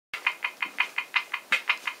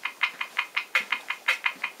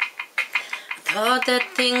Thought that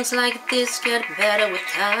things like this get better with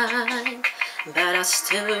time, but I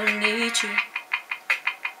still need you.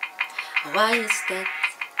 Why is that?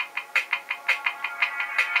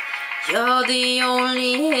 You're the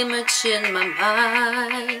only image in my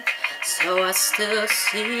mind, so I still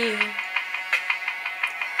see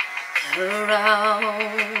you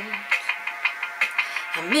around.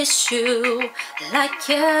 I miss you like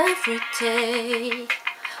every day.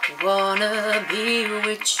 Wanna be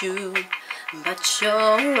with you, but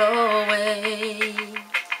you're away.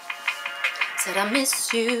 Said I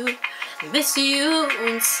miss you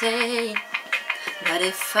insane. But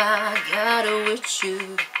if I got with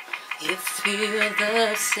you, you feel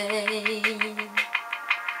the same.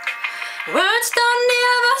 Words don't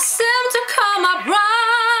ever seem to come up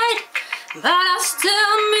right, but I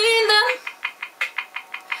still mean them.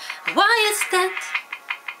 Why is that?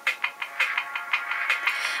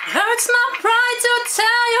 Hurts my pride to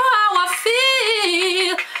tell you how I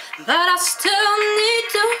feel, but I still need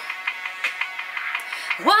to.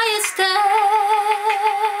 Why is that?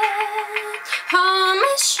 I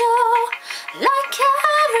miss you like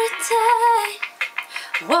every day.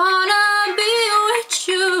 Wanna be with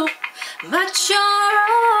you, but you're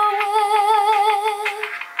away.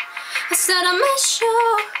 I said I miss you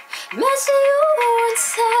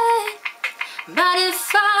insane. But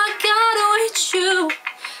if I got with you,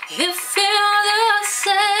 you feel the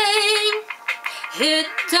same. It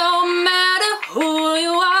don't matter who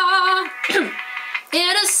you are.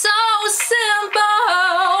 It is so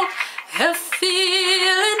simple, a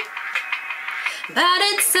feeling, but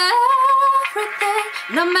it's everything,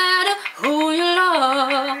 no matter who you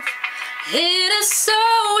love. It is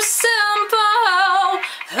so simple,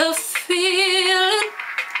 a feeling,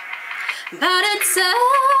 but it's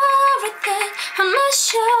everything. I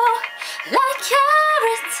miss you like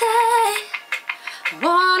every day.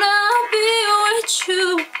 Wanna be with you,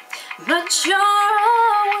 but you're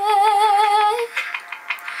away.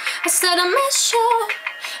 I said I miss you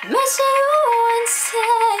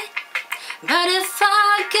insane. But if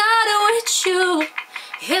I got with you,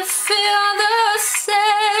 you feel the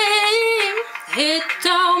same. It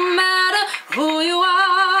don't matter who you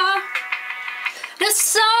are. It's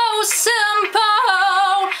so simple,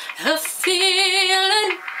 a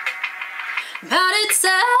feeling, but it's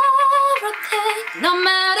everything, no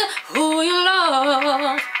matter who you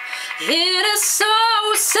love. It is so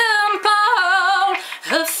simple,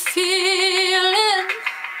 a feeling,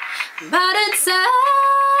 but it's everything.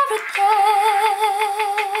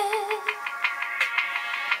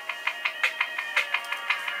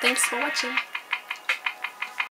 Thanks for watching.